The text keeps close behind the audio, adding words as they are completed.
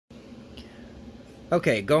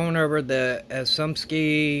Okay, going over the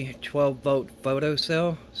Esumsky 12-volt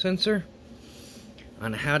photocell sensor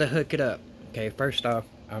on how to hook it up. Okay, first off,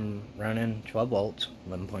 I'm running 12 volts,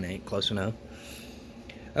 11.8, close enough.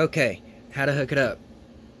 Okay, how to hook it up.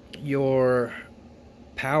 Your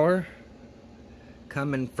power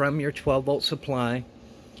coming from your 12-volt supply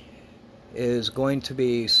is going to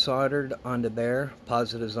be soldered onto there.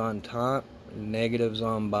 Positives on top, negatives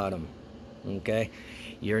on bottom. Okay,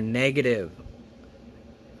 your negative.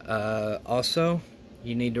 Also,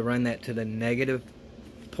 you need to run that to the negative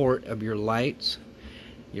port of your lights.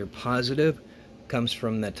 Your positive comes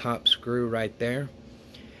from the top screw right there.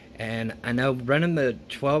 And I know running the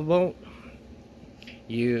 12 volt,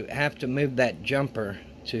 you have to move that jumper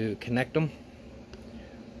to connect them.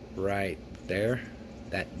 Right there,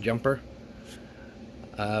 that jumper.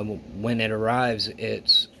 When it arrives,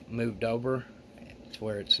 it's moved over to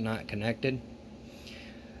where it's not connected.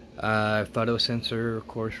 Photo sensor, of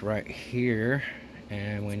course, right here,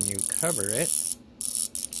 and when you cover it,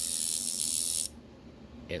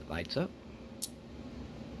 it lights up,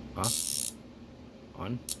 off,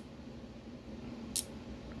 on,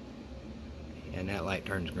 and that light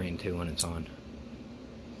turns green too when it's on.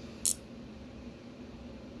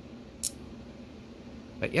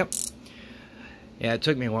 But yep, yeah, it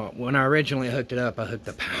took me a while. When I originally hooked it up, I hooked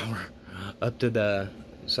the power up to the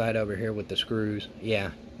side over here with the screws.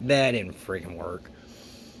 Yeah, that didn't freaking work.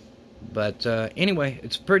 But anyway,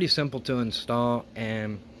 it's pretty simple to install,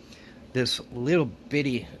 and this little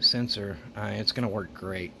bitty sensor, it's gonna work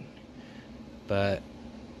great. But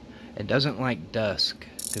it doesn't like dusk,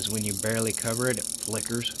 because when you barely cover it, it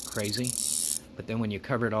flickers crazy. But then when you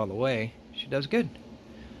cover it all the way, she does good.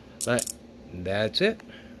 But that's it.